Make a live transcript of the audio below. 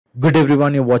Good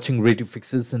everyone, you're watching Ready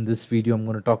Fixes. In this video, I'm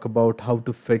going to talk about how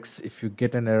to fix if you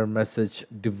get an error message,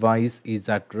 device is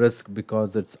at risk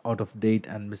because it's out of date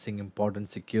and missing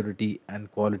important security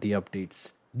and quality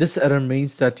updates. This error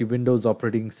means that your Windows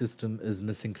operating system is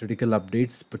missing critical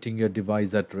updates, putting your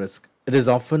device at risk. It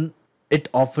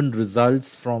often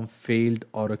results from failed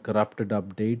or a corrupted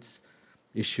updates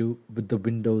issue with the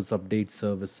Windows update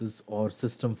services or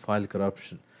system file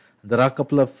corruption. There are a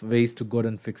couple of ways to go ahead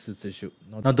and fix this issue.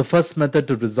 Now, the first method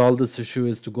to resolve this issue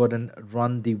is to go ahead and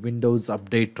run the Windows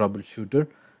Update Troubleshooter.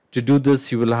 To do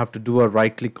this, you will have to do a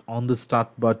right click on the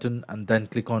Start button and then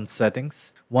click on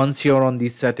Settings. Once you're on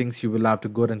these settings, you will have to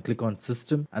go ahead and click on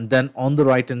System. And then on the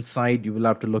right hand side, you will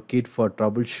have to locate for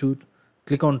Troubleshoot.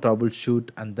 Click on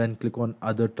Troubleshoot and then click on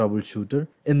Other Troubleshooter.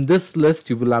 In this list,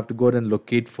 you will have to go ahead and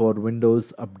locate for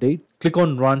Windows Update. Click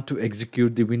on Run to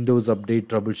execute the Windows Update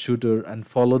Troubleshooter and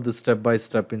follow the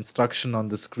step-by-step instruction on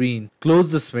the screen.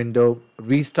 Close this window,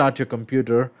 restart your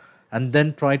computer, and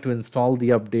then try to install the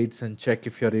updates and check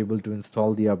if you're able to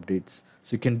install the updates.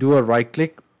 So you can do a right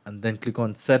click and then click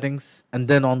on Settings, and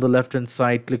then on the left hand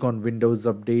side click on Windows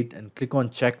Update and click on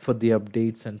Check for the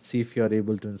updates and see if you're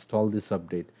able to install this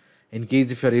update. In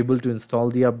case if you're able to install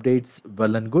the updates,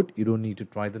 well and good, you don't need to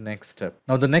try the next step.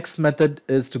 Now the next method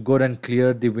is to go and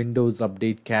clear the Windows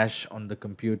Update cache on the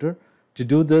computer. To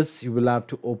do this, you will have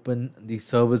to open the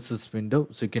services window.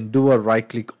 So you can do a right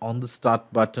click on the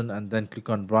Start button and then click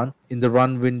on Run. In the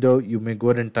Run window, you may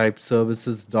go ahead and type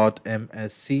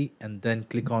services.msc and then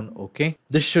click on OK.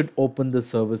 This should open the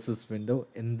services window.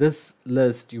 In this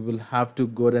list, you will have to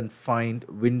go ahead and find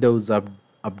Windows Update.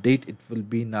 It will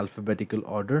be in alphabetical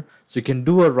order. So you can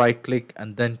do a right click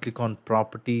and then click on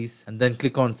Properties and then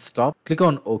click on Stop. Click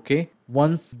on OK.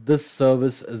 Once this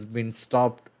service has been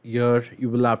stopped, here you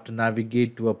will have to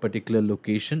navigate to a particular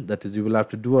location. That is, you will have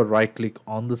to do a right click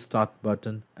on the Start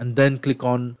button and then click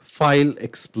on File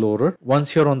Explorer.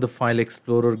 Once you're on the File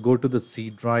Explorer, go to the C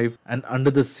drive, and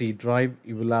under the C drive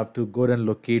you will have to go and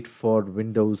locate for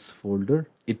Windows folder.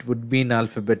 It would be in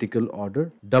alphabetical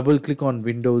order. Double click on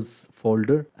Windows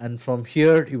folder, and from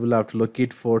here you will have to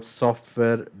locate for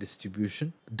Software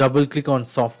Distribution. Double click on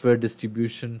Software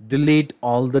Distribution. Delete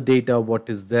all the data what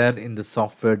is there in the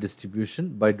Software Distribution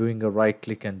by doing a right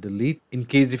click and delete. In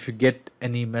case if you get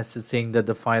any message saying that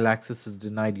the file access is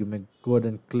denied, you may go ahead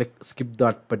and skip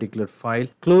that particular file.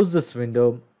 Close this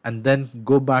window and then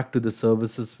go back to the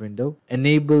services window.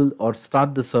 Enable or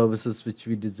start the services which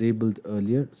we disabled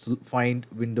earlier. So find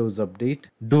Windows Update,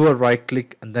 do a right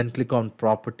click and then click on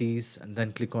Properties and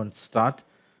then click on Start,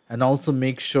 and also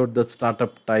make sure the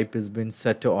startup type has been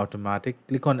set to automatic.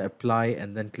 Click on Apply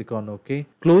and then click on OK.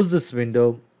 Close this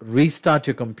window, restart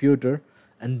your computer,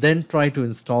 and then try to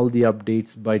install the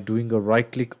updates by doing a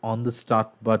right click on the Start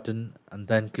button and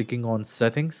then clicking on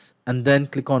Settings, and then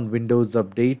click on Windows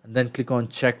Update and then click on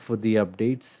Check for the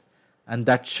updates, and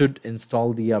that should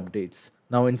install the updates.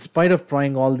 Now, in spite of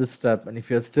trying all this step, and if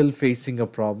you're still facing a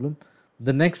problem,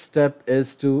 the next step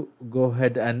is to go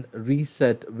ahead and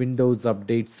reset Windows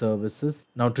Update Services.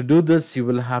 Now to do this, you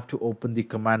will have to open the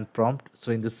command prompt.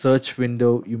 So in the search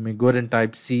window, you may go ahead and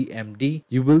type CMD.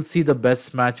 You will see the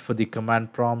best match for the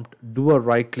command prompt. Do a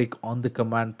right click on the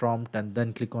command prompt and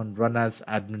then click on Run as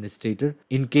Administrator.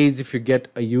 In case if you get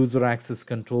a user access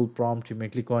control prompt, you may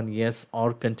click on Yes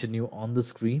or Continue on the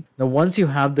screen. Now once you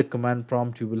have the command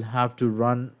prompt, you will have to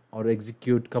run or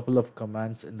execute couple of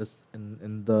commands in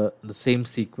the same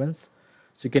sequence.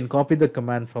 So you can copy the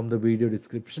command from the video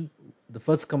description. The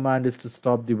first command is to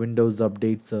stop the Windows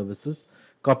Update Services.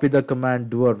 Copy the command,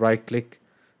 do a right click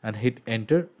and hit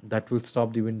enter. That will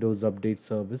stop the Windows Update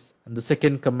Service. And the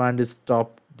second command is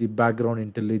stop the Background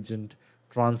Intelligent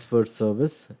Transfer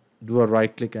Service. Do a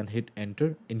right click and hit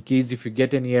enter. In case if you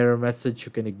get any error message,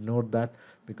 you can ignore that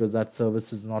because that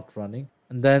service is not running.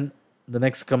 And then the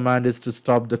next command is to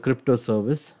stop the crypto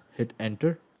service. Hit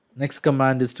enter. Next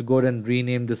command is to go ahead and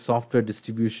rename the software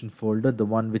distribution folder, the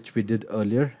one which we did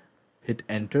earlier. Hit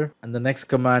enter. And the next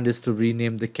command is to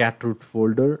rename the cat root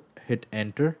folder. Hit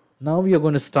enter. Now we are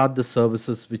going to start the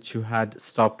services which you had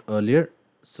stopped earlier.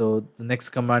 So the next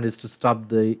command is to start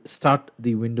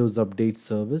the Windows Update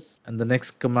service, and the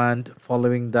next command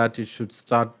following that you should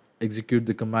execute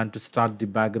the command to start the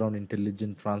Background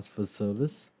Intelligent Transfer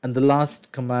Service, and the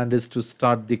last command is to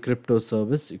start the crypto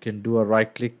service. You can do a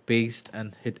right click, paste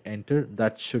and hit enter.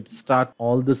 That should start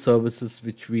all the services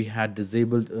which we had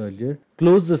disabled earlier.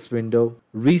 Close this window,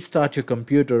 restart your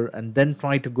computer, and then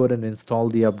try to go and install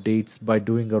the updates by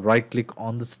doing a right click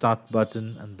on the Start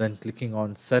button and then clicking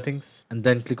on Settings, and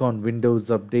then click on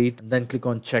Windows Update and then click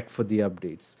on Check for the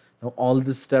updates. Now all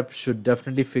these steps should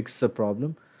definitely fix the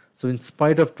problem. So in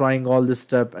spite of trying all this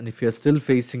step, and if you're still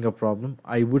facing a problem,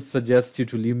 I would suggest you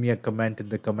to leave me a comment in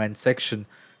the comment section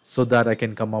so that I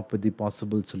can come up with the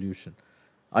possible solution.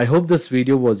 I hope this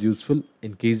video was useful.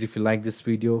 In case if you like this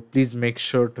video, please make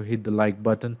sure to hit the like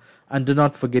button and do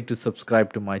not forget to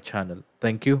subscribe to my channel.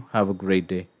 Thank you. Have a great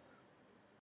day.